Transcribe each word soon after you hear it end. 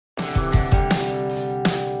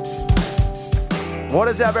What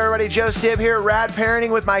is up, everybody? Joe Sib here, Rad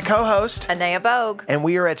Parenting with my co-host, Anaya Bogue. and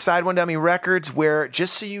we are at Side One Dummy Records, where,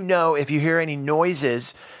 just so you know, if you hear any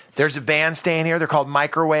noises, there's a band staying here. They're called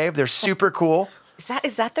Microwave. They're super cool.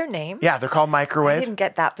 Is that their name? Yeah, they're called I Microwave. didn't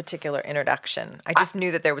get that particular introduction. I just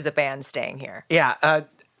knew that there was a band staying here. Yeah,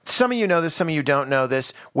 some of you know this, some of you don't know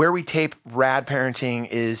this. Where we tape Rad Parenting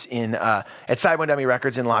is at Side One Dummy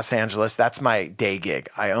Records in Los Angeles. That's my day gig.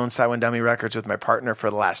 I own Side One Dummy Records with my partner for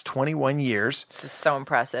the last 21 years. This is so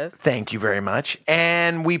impressive. Thank you very much.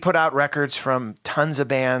 And we put out records from tons of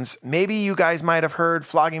bands. Maybe you guys might have heard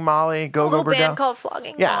Flogging Molly, Go A Go little Bordello. band called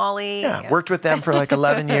Flogging Molly. Yeah, worked with them for like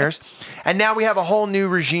 11 years. And now we have a whole new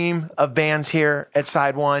regime of bands here at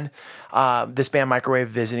Side One. This band Microwave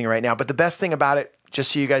visiting right now. But the best thing about it,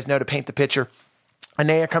 just so you guys know, to paint the picture,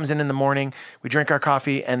 Anaya comes in the morning, we drink our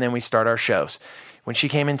coffee, and then we start our shows. When she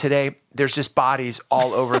came in today, there's just bodies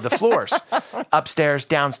all over the floors, upstairs,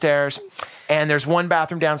 downstairs. And there's one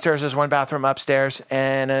bathroom downstairs, there's one bathroom upstairs.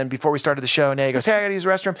 And then before we started the show, Anaya goes, hey, I gotta use the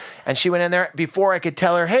restroom. And she went in there before I could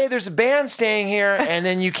tell her, hey, there's a band staying here. And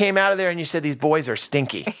then you came out of there and you said, these boys are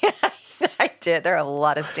stinky. I did. There are a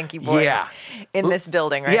lot of stinky boys in this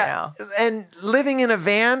building right now. And living in a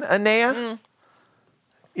van, Anaya,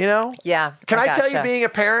 you know? Yeah. Can I tell you, gotcha. being a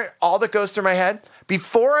parent, all that goes through my head?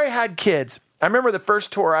 Before I had kids, I remember the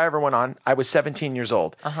first tour I ever went on, I was 17 years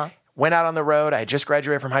old. Went out on the road. I had just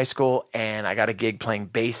graduated from high school, and I got a gig playing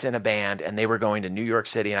bass in a band, and they were going to New York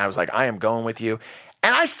City, and I was like, I am going with you.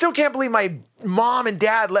 And I still can't believe my mom and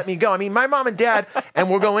dad let me go. I mean, my mom and dad, and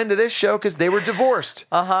we'll go into this show because they were divorced.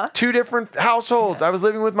 Two different households. I was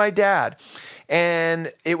living with my dad.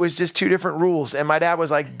 And it was just two different rules. And my dad was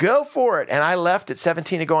like, go for it. And I left at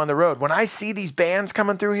 17 to go on the road. When I see these bands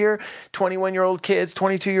coming through here, 21-year-old kids,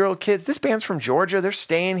 22-year-old kids, this band's from Georgia. They're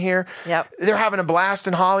staying here. Yep. They're having a blast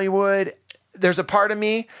in Hollywood. There's a part of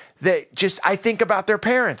me that just, I think about their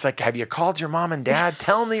parents. Like, have you called your mom and dad?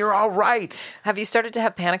 Tell them that you're all right. Have you started to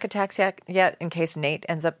have panic attacks yet in case Nate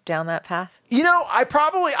ends up down that path? You know,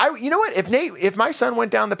 you know what? If my son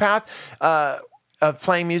went down the path, of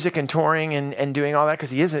playing music and touring and doing all that,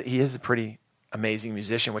 because he is a pretty amazing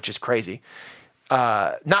musician, which is crazy.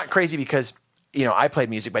 Not crazy because, you know, I played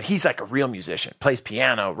music, but he's like a real musician. Plays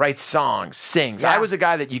piano, writes songs, sings. Yeah. I was a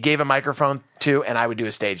guy that you gave a microphone to, and I would do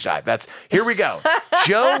a stage dive. Here we go.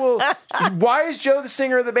 Why is Joe the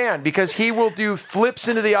singer of the band? Because he will do flips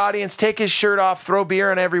into the audience, take his shirt off, throw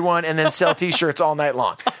beer on everyone, and then sell t-shirts all night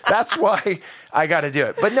long. That's why I got to do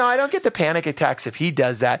it. But no, I don't get the panic attacks if he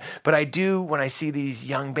does that. But I do when I see these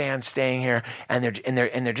young bands staying here and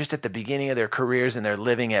they're just at the beginning of their careers and they're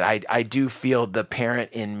living it. I do feel the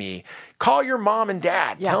parent in me. Call your mom and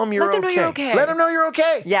dad. Yeah. Tell them you're Let them know you're okay. Let them know you're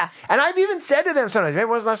okay. Yeah. And I've even said to them sometimes, hey,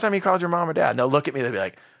 when was the last time you called your mom or dad? And they'll look at me, they'll be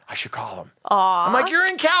like, I should call them. Aw. I'm like, you're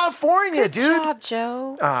in California, Good dude. job,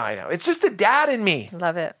 Joe. I know. It's just the dad in me.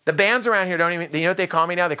 Love it. The bands around here don't even, you know what they call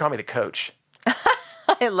me now? They call me the coach.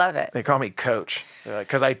 I love it. They call me coach. They're like,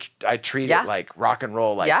 because I treat Yeah. it like rock and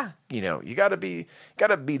roll. Like, Yeah. you know, you got to be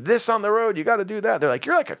this on the road. You got to do that. They're like,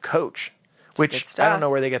 you're like a coach, good which stuff. I don't know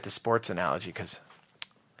where they get the sports analogy because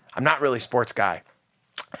I'm not really a sports guy.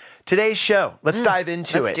 Today's show, let's dive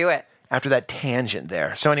into it. Let's do it. After that tangent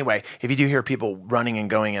there. So anyway, if you do hear people running and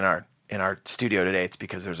going in our studio today, it's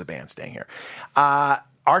because there's a band staying here.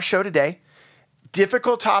 Our show today,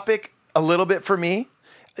 difficult topic a little bit for me,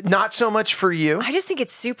 not so much for you. I just think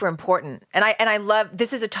it's super important. And I love,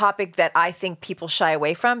 this is a topic that I think people shy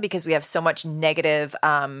away from because we have so much negative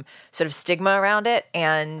sort of stigma around it.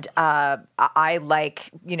 And I like,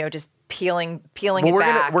 you know, just peeling it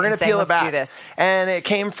back. We're gonna and saying, peel it let's back. do this. And it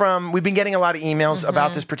came from, we've been getting a lot of emails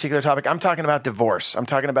about this particular topic. I'm talking about divorce. I'm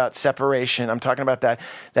talking about separation. I'm talking about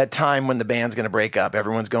that time when the band's going to break up.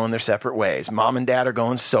 Everyone's going their separate ways. Mom and dad are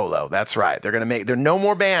going solo. That's right. They're no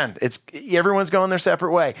more band. Everyone's going their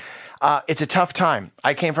separate way. It's a tough time.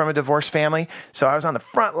 I came from a divorced family, so I was on the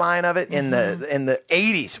front line of it in the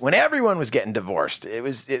 80s when everyone was getting divorced.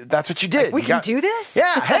 That's what you did. We can do this?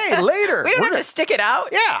 Yeah. Hey, later. We don't have to stick it out.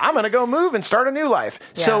 Yeah, I'm going to go move and start a new life.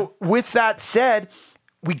 Yeah. So with that said,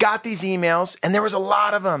 we got these emails, and there was a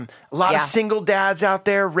lot of them. A lot of single dads out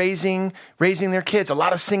there raising their kids. A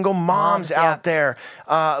lot of single moms out there.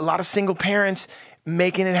 A lot of single parents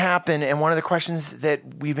making it happen. And one of the questions that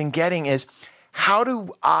we've been getting is, how do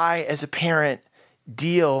I, as a parent,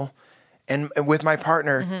 deal and with my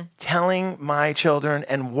partner, telling my children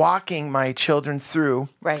and walking my children through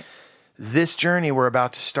this journey we're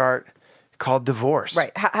about to start called divorce?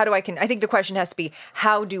 Right. How do I think the question has to be,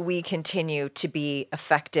 how do we continue to be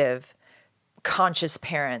effective, conscious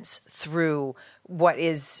parents through what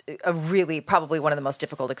is a really probably one of the most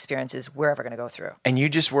difficult experiences we're ever going to go through. And you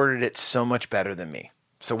just worded it so much better than me.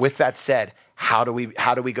 So with that said, how do we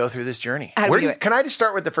go through this journey? How do we do it? Can I just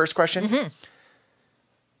start with the first question? Mm-hmm.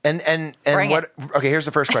 And Bring what? it. Okay, here's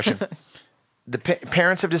the first question. The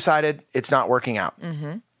parents have decided it's not working out.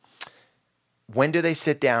 Mm-hmm. When do they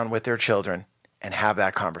sit down with their children and have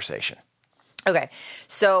that conversation? Okay.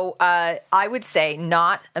 So I would say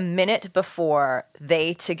not a minute before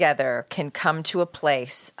they together can come to a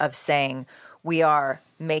place of saying, we are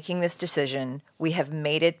making this decision. We have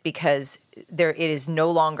made it because it is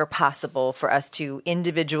no longer possible for us to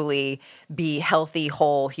individually be healthy,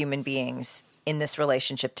 whole human beings in this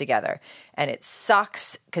relationship together. And it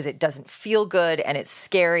sucks because it doesn't feel good and it's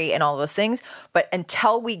scary and all those things. But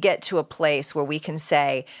until we get to a place where we can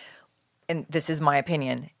say, and this is my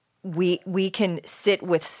opinion, we can sit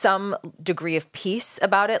with some degree of peace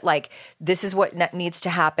about it. Like, this is what needs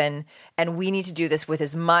to happen. And we need to do this with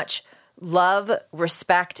as much love,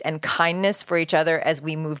 respect, and kindness for each other as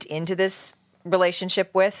we moved into this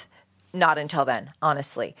relationship with. Not until then,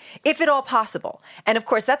 honestly, if at all possible. And of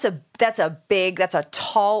course, that's a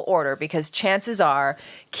tall order, because chances are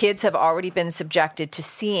kids have already been subjected to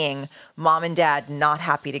seeing mom and dad not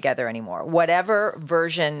happy together anymore, whatever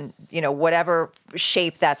version, whatever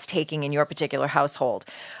shape that's taking in your particular household.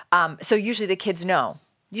 So usually the kids know.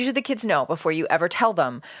 Usually the kids know before you ever tell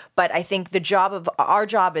them. But I think our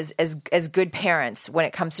job as good parents when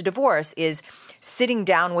it comes to divorce is sitting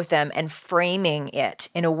down with them and framing it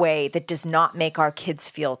in a way that does not make our kids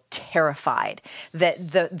feel terrified.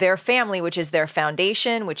 That their family, which is their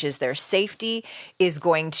foundation, which is their safety, is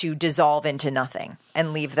going to dissolve into nothing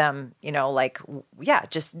and leave them,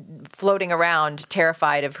 just floating around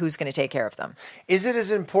terrified of who's going to take care of them. Is it as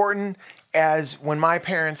important as when my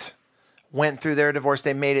parents went through their divorce?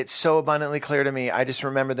 They made it so abundantly clear to me. I just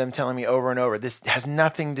remember them telling me over and over, this has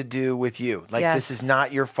nothing to do with you. This is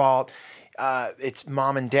not your fault. It's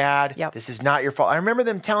mom and dad. Yep. This is not your fault. I remember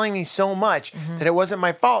them telling me so much that it wasn't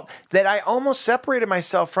my fault, that I almost separated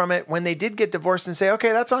myself from it when they did get divorced and say,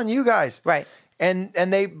 okay, that's on you guys. Right. And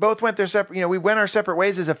they both went their separate, we went our separate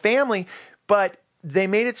ways as a family, but they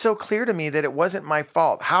made it so clear to me that it wasn't my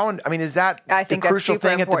fault. Is that I think the that's crucial super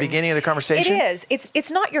thing important. at the beginning of the conversation? It is.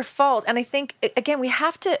 It's not your fault. And I think, again,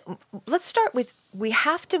 let's start with, we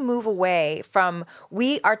have to move away from,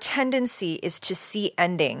 our tendency is to see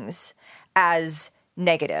endings as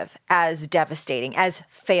negative, as devastating, as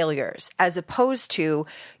failures, as opposed to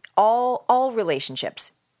all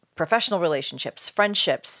relationships, professional relationships,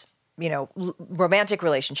 friendships, romantic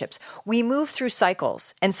relationships. We move through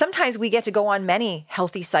cycles, and sometimes we get to go on many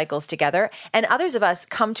healthy cycles together. And others of us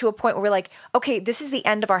come to a point where we're like, okay, this is the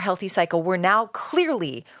end of our healthy cycle. We're now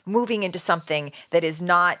clearly moving into something that is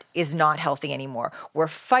not healthy anymore. We're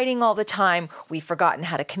fighting all the time. We've forgotten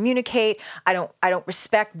how to communicate. I don't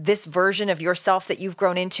respect this version of yourself that you've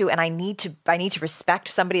grown into, and I need to respect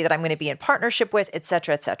somebody that I'm going to be in partnership with, et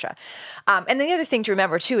cetera, et cetera. And then the other thing to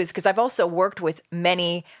remember too is, because I've also worked with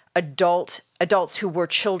many adults who were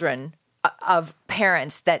children of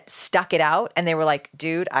parents that stuck it out, and they were like,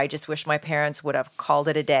 dude, I just wish my parents would have called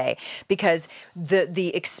it a day. Because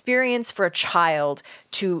the experience for a child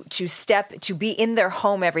to be in their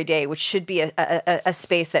home every day, which should be a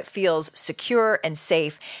space that feels secure and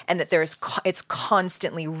safe, and that it's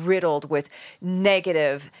constantly riddled with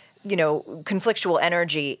negative, conflictual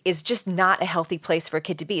energy, is just not a healthy place for a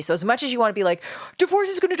kid to be. So as much as you want to be like, divorce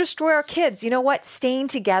is going to destroy our kids, you know what? Staying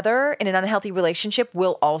together in an unhealthy relationship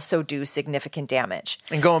will also do significant damage.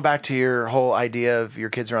 And going back to your whole idea of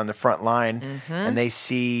your kids are on the front line and they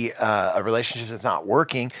see a relationship that's not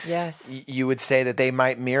working. Yes. You would say that they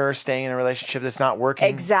might mirror staying in a relationship that's not working.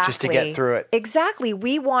 Exactly. Just to get through it. Exactly.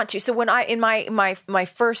 We want to. So when in my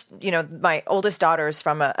first, my oldest daughter is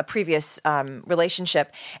from a previous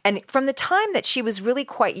relationship, and from the time that she was really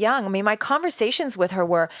quite young, my conversations with her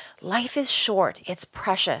were, life is short. It's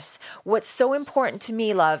precious. What's so important to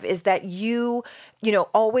me, love, is that you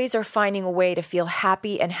always are finding a way to feel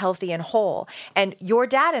happy and healthy and whole. And your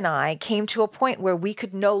dad and I came to a point where we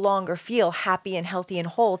could no longer feel happy and healthy and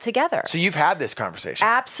whole together. So you've had this conversation?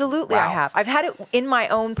 Absolutely. Wow. I have. I've had it in my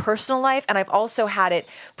own personal life, and I've also had it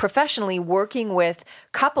professionally working with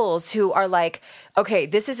couples who are like, okay,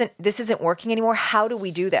 this isn't working anymore. How do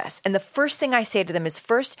we do this? And the first thing I say to them is,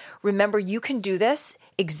 first, remember, you can do this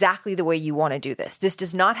exactly the way you want to do this. This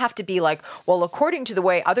does not have to be like, well, according to the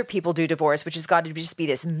way other people do divorce, which has got to just be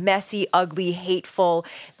this messy, ugly, hateful.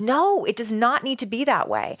 No, it does not need to be that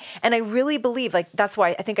way. And I really believe, like, that's why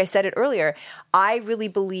I think I said it earlier. I really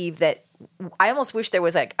believe that I almost wish there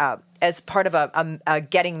was like, as part of a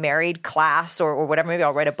getting married class or whatever, maybe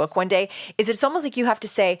I'll write a book one day, is it's almost like you have to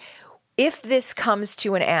say, if this comes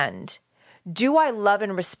to an end, do I love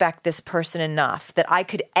and respect this person enough that I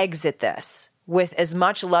could exit this with as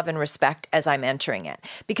much love and respect as I'm entering it?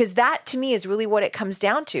 Because that to me is really what it comes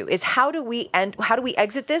down to, is how do we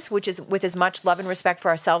exit this, which is with as much love and respect for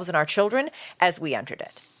ourselves and our children as we entered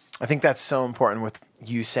it. I think that's so important with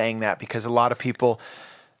you saying that, because a lot of people,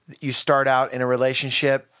 you start out in a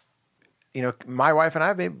relationship, you know, my wife and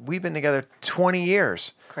I, we've been together 20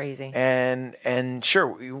 years. Crazy. And sure,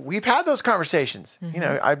 we've had those conversations. Mm-hmm. You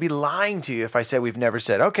know, I'd be lying to you if I said we've never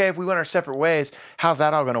said, okay, if we went our separate ways, how's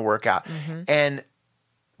that all going to work out? Mm-hmm. And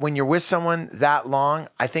when you're with someone that long,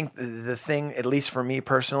 I think the thing, at least for me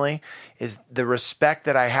personally, is the respect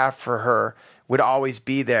that I have for her would always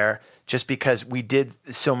be there, just because we did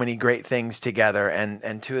so many great things together,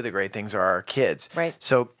 and two of the great things are our kids. Right.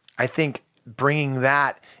 So I think bringing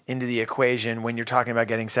that into the equation when you're talking about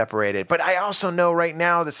getting separated. But I also know right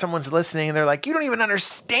now that someone's listening and they're like, you don't even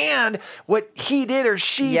understand what he did or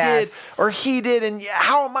she did or he did. And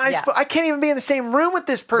how am I supposed, I can't even be in the same room with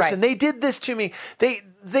this person. Right. They did this to me.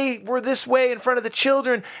 They were this way in front of the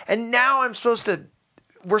children. And now we're supposed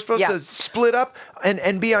to split up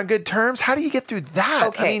and be on good terms. How do you get through that?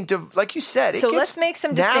 Okay. I mean, like you said, so let's make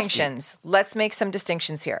some distinctions. Let's make some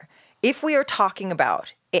distinctions here. If we are talking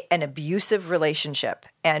about an abusive relationship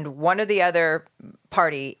and one or the other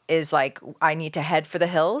party is like, I need to head for the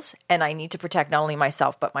hills and I need to protect not only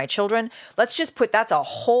myself but my children, let's just that's a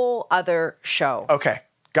whole other show. Okay.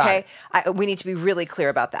 Got it. We need to be really clear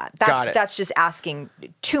about that. That's just asking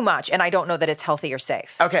too much, and I don't know that it's healthy or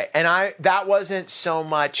safe. Okay, and that wasn't so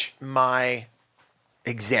much my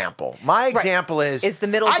example. My example is the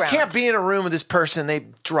middle ground. I can't be in a room with this person. They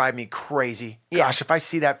drive me crazy. Yeah. Gosh, if I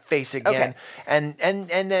see that face again, and then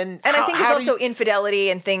I think it's also infidelity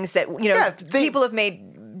and things that people have made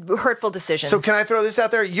hurtful decisions. So can I throw this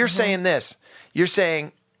out there? You're saying this. You're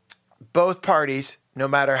saying both parties, no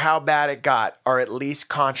matter how bad it got, are at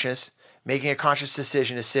least making a conscious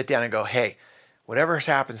decision to sit down and go, hey, whatever has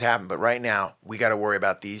happened, but right now we got to worry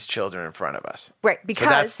about these children in front of us. Right,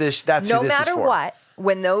 because that's no who this matter is for. What,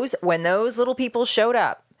 when those little people showed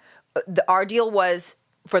up, our deal was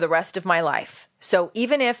for the rest of my life. So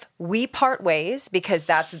even if we part ways, because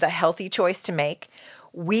that's the healthy choice to make,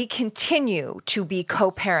 we continue to be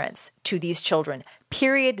co-parents to these children.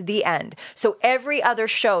 Period. The end. So every other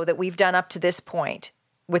show that we've done up to this point,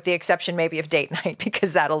 with the exception maybe of date night,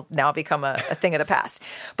 because that'll now become a thing of the past.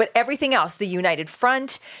 But everything else, the united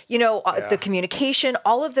front, the communication,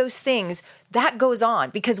 all of those things, that goes on,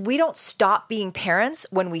 because we don't stop being parents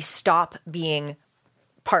when we stop being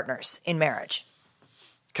partners in marriage.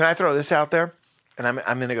 Can I throw this out there? And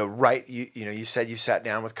I'm going to go right. You said you sat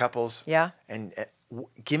down with couples. Yeah. And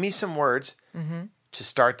give me some words to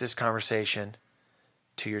start this conversation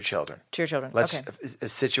to your children. To your children. A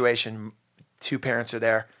situation. Two parents are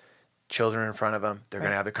there, children in front of them. They're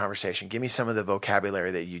going to have the conversation. Give me some of the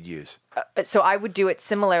vocabulary that you'd use. So I would do it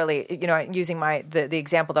similarly, using the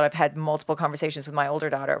example that I've had multiple conversations with my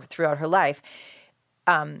older daughter throughout her life.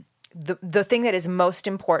 The thing that is most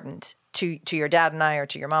important to your dad and I, or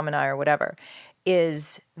to your mom and I, or whatever,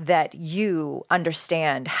 is that you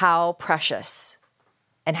understand how precious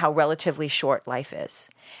and how relatively short life is.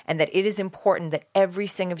 And that it is important that every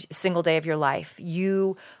single day of your life,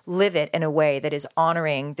 you live it in a way that is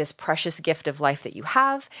honoring this precious gift of life that you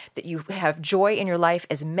have joy in your life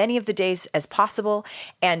as many of the days as possible.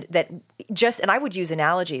 And and I would use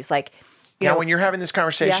analogies like, when you're having this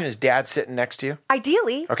conversation, is dad sitting next to you?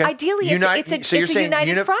 Ideally. Okay. Ideally, it's a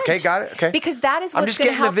united front. Okay, got it. Okay. Because that is what's going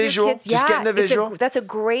to help your kids. Just getting a visual. That's a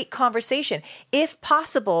great conversation. If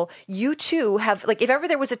possible, you two have, if ever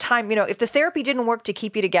there was a time, if the therapy didn't work to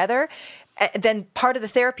keep you together, then part of the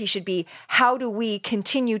therapy should be, how do we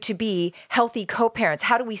continue to be healthy co-parents?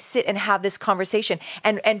 How do we sit and have this conversation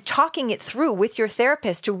and talking it through with your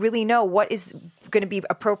therapist to really know what is going to be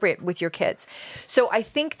appropriate with your kids. So I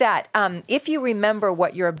think that if you remember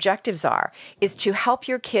what your objectives are, is to help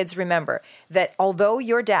your kids remember that although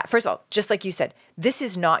your dad, first of all, just like you said, this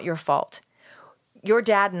is not your fault. Your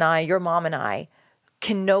dad and I, your mom and I,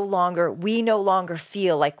 we no longer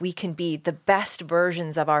feel like we can be the best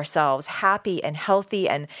versions of ourselves, happy and healthy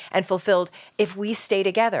and fulfilled if we stay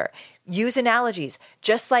together. use analogies.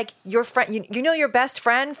 Just like your friend, you know your best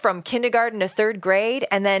friend from kindergarten to third grade,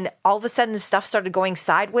 and then all of a sudden stuff started going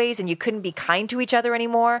sideways and you couldn't be kind to each other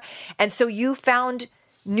anymore. And so you found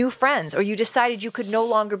new friends, or you decided you could no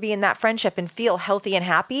longer be in that friendship and feel healthy and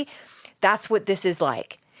happy. That's what this is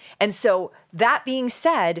like. And so that being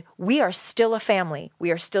said, we are still a family.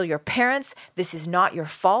 We are still your parents. This is not your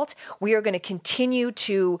fault. We are going to continue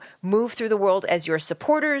to move through the world as your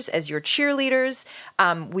supporters, as your cheerleaders.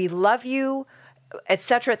 We love you, et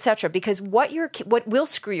cetera, because what will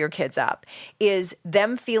screw your kids up is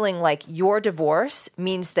them feeling like your divorce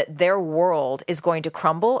means that their world is going to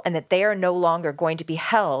crumble and that they are no longer going to be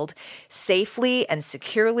held safely and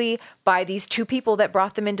securely by these two people that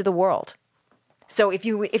brought them into the world. So if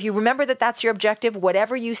you remember that that's your objective,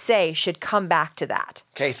 whatever you say should come back to that.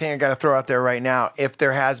 Okay, thing I got to throw out there right now. If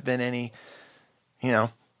there has been any,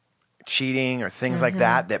 cheating or things like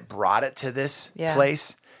that brought it to this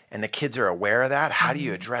place, and the kids are aware of that, how do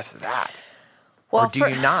you address that? Well, or do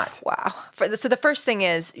you not? Wow. So the first thing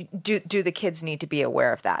is, do the kids need to be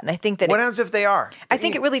aware of that? And I think that what happens if they are? I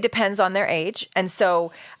think it really depends on their age, and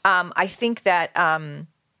so I think that.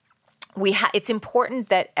 It's important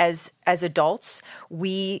that as adults,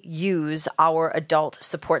 we use our adult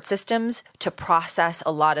support systems to process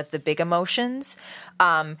a lot of the big emotions.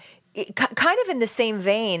 Kind of in the same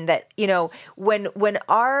vein that, when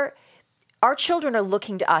our children are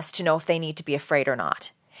looking to us to know if they need to be afraid or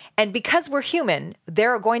not. And because we're human,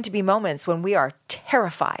 there are going to be moments when we are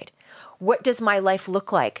terrified. What does my life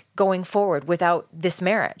look like going forward without this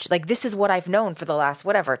marriage? Like, this is what I've known for the last,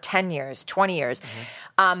 10 years, 20 years.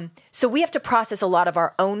 Mm-hmm. So we have to process a lot of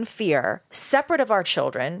our own fear, separate of our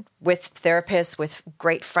children, with therapists, with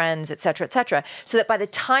great friends, et cetera, so that by the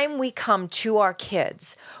time we come to our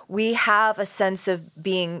kids, we have a sense of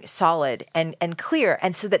being solid and clear,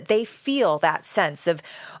 and so that they feel that sense of,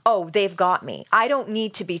 oh, they've got me. I don't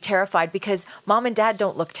need to be terrified because mom and dad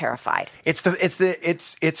don't look terrified.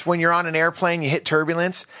 It's when you're on an airplane, you hit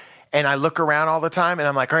turbulence, and I look around all the time, and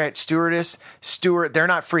I'm like, all right, steward, they're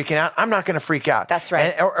not freaking out. I'm not going to freak out. That's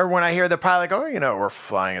right. Or when I hear the pilot go, we're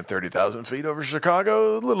flying at 30,000 feet over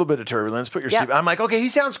Chicago, a little bit of turbulence, put your seat. I'm like, okay, he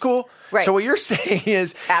sounds cool. Right. So what you're saying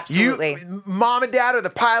is, absolutely, mom and dad are the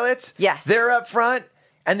pilots. Yes. They're up front.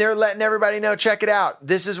 And they're letting everybody know, check it out.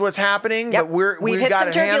 This is what's happening, yep. but we've got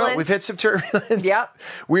it handled. We've hit some turbulence. Yep.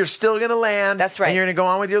 We're still going to land. That's right. And you're going to go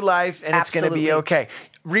on with your life, and absolutely. It's going to be okay.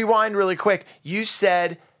 Rewind really quick. You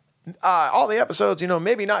said all the episodes,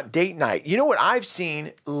 maybe not date night. You know what I've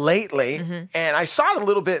seen lately, and I saw it a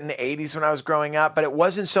little bit in the 80s when I was growing up, but it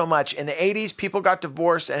wasn't so much. In the 80s, people got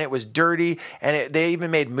divorced, and it was dirty, and they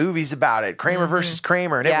even made movies about it, Kramer versus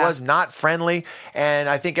Kramer, and it was not friendly. And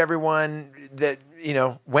I think everyone that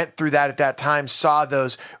went through that at that time saw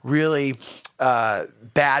those really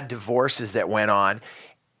bad divorces that went on.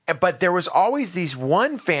 But there was always these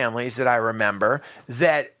one families that I remember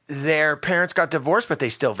that their parents got divorced, but they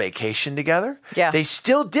still vacationed together. Yeah. They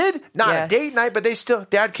still did, not a date night, but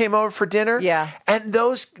dad came over for dinner. Yeah. And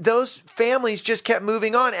those families just kept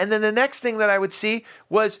moving on. And then the next thing that I would see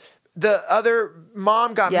was the other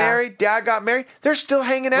mom got married, dad got married. They're still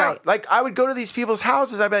hanging out. Right. Like, I would go to these people's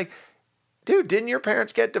houses. I'd be like, dude, didn't your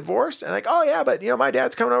parents get divorced? And like, oh yeah, but my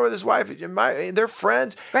dad's coming over with his wife. They're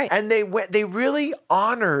friends. Right. And they really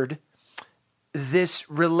honored this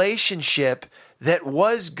relationship that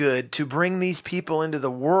was good to bring these people into the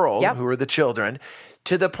world, who are the children,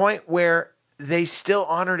 to the point where they still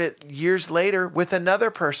honored it years later with another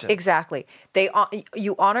person. Exactly.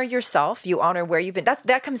 You honor yourself. You honor where you've been.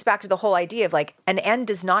 That comes back to the whole idea of like, an end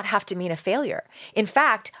does not have to mean a failure. In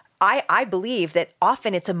fact, I believe that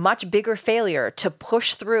often it's a much bigger failure to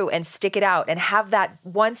push through and stick it out and have that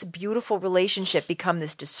once beautiful relationship become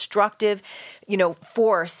this destructive,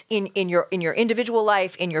 force in your individual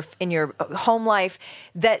life, in your home life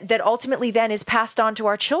that ultimately then is passed on to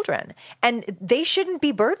our children. And they shouldn't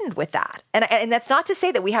be burdened with that. And that's not to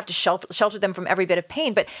say that we have to shelter them from every bit of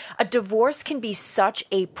pain, but a divorce can be such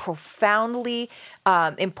a profoundly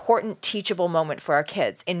important teachable moment for our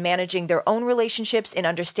kids in managing their own relationships, in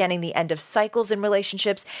understanding the end of cycles in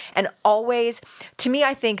relationships. And always, to me,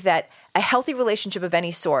 I think that a healthy relationship of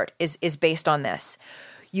any sort is based on this.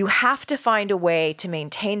 You have to find a way to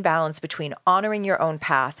maintain balance between honoring your own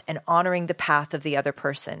path and honoring the path of the other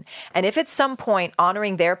person. And if at some point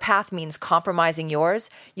honoring their path means compromising yours,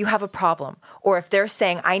 you have a problem. Or if they're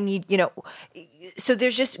saying, I need, so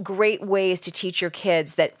there's just great ways to teach your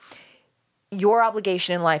kids that your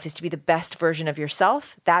obligation in life is to be the best version of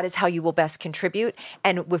yourself. That is how you will best contribute.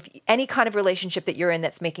 And with any kind of relationship that you're in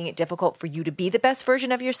that's making it difficult for you to be the best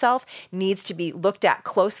version of yourself needs to be looked at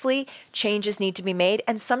closely. Changes need to be made.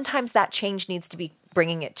 And sometimes that change needs to be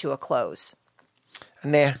bringing it to a close.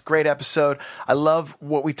 Anea, great episode. I love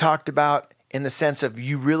what we talked about in the sense of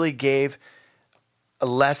you really gave a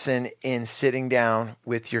lesson in sitting down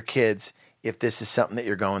with your kids if this is something that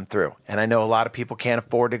you're going through. And I know a lot of people can't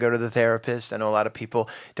afford to go to the therapist. I know a lot of people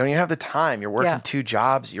don't even have the time. You're working 2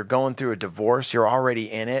 jobs. You're going through a divorce. You're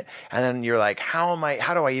already in it. And then you're like, how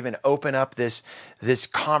do I even open up this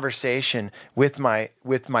conversation with my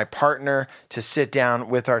partner to sit down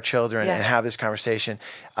with our children and have this conversation?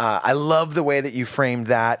 I love the way that you framed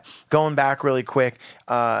that. Going back really quick,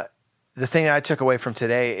 the thing that I took away from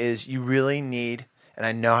today is you really need, and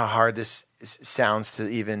I know how hard this sounds to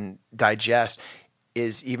even digest,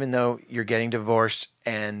 is even though you're getting divorced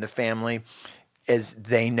and the family, as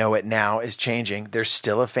they know it now, is changing, there's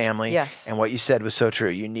still a family. Yes. And what you said was so true.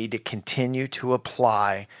 You need to continue to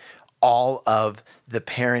apply all of the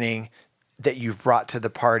parenting that you've brought to the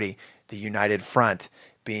party, the united front,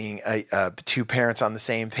 being 2 parents on the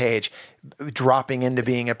same page, dropping into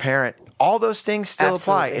being a parent. All those things still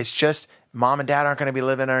apply. It's just mom and dad aren't going to be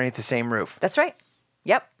living underneath the same roof. That's right.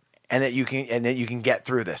 Yep. And that you can get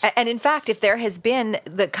through this. And in fact, if there has been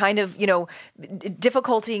the kind of,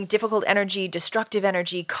 difficult energy, destructive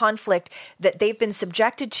energy, conflict that they've been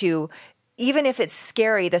subjected to, even if it's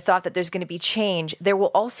scary, the thought that there's going to be change, there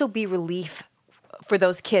will also be relief for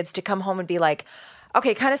those kids to come home and be like,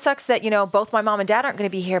 okay, kind of sucks that, both my mom and dad aren't going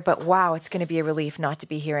to be here, but wow, it's going to be a relief not to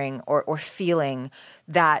be hearing or feeling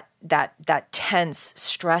that tense,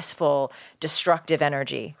 stressful, destructive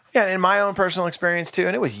energy. Yeah, and in my own personal experience too,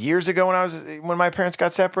 and it was years ago when my parents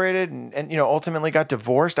got separated and ultimately got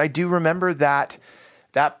divorced. I do remember that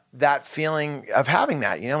feeling of having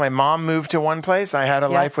that. My mom moved to one place, I had a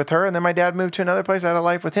life with her, and then my dad moved to another place, I had a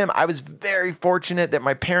life with him. I was very fortunate that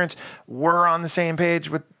my parents were on the same page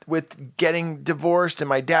with getting divorced, and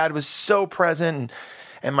my dad was so present,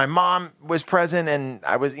 and my mom was present, and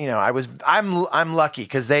I'm lucky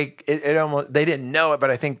because they didn't know it,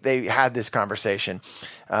 but I think they had this conversation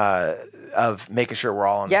of making sure we're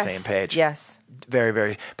all on the same page. Yes. Very,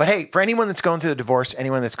 very. But hey, for anyone that's going through a divorce,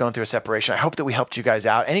 anyone that's going through a separation, I hope that we helped you guys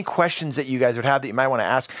out. Any questions that you guys would have that you might want to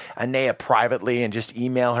ask Anea privately, and just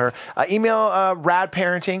email her. Email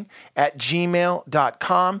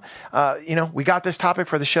radparenting@gmail.com. We got this topic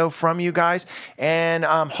for the show from you guys. And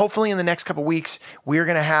hopefully in the next couple weeks, we're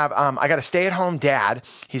going to have, I got a stay-at-home dad.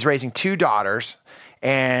 He's raising 2 daughters.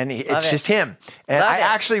 And it's just him. And I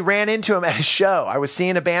actually ran into him at his show. I was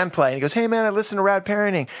seeing a band play, and he goes, "Hey, man, I listen to Rad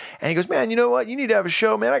Parenting." And he goes, "Man, you know what? You need to have a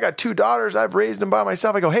show, man. I got 2 daughters. I've raised them by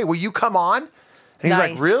myself." I go, "Hey, will you come on?" And he's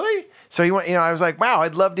like, "Really?" So he went, I was like, wow,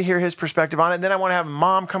 I'd love to hear his perspective on it. And then I want to have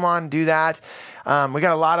mom come on and do that. We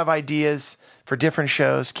got a lot of ideas for different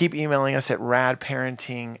shows. Keep emailing us at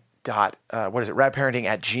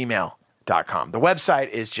radparenting@gmail.com. The website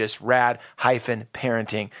is just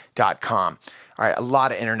rad-parenting.com. All right, a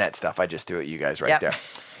lot of internet stuff I just threw at you guys there.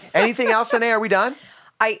 Anything else, Anea? Are we done?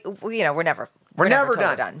 We're never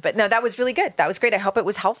totally done. But no, that was really good. That was great. I hope it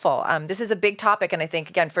was helpful. This is a big topic, and I think,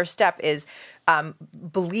 again, first step is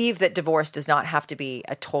believe that divorce does not have to be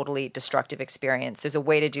a totally destructive experience. There's a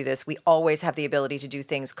way to do this. We always have the ability to do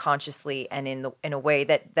things consciously and in a way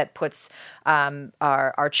that puts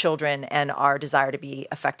our children and our desire to be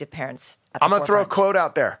effective parents at the I'm going to throw a quote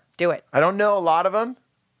out there. Do it. I don't know a lot of them,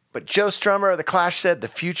 but Joe Strummer of The Clash said, "The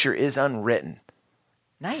future is unwritten."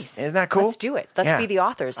 Nice. Isn't that cool? Let's do it. Let's be the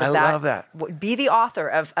authors of that. I love that. Be the author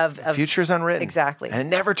of The future's unwritten. Exactly. And it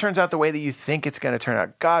never turns out the way that you think it's going to turn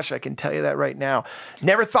out. Gosh, I can tell you that right now.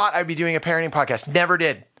 Never thought I'd be doing a parenting podcast. Never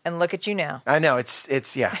did. And look at you now. I know. It's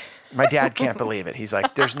my dad can't believe it. He's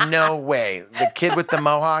like, there's no way. The kid with the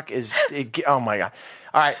mohawk oh my God.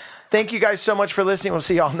 All right. Thank you guys so much for listening. We'll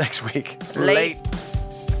see y'all next week. Late.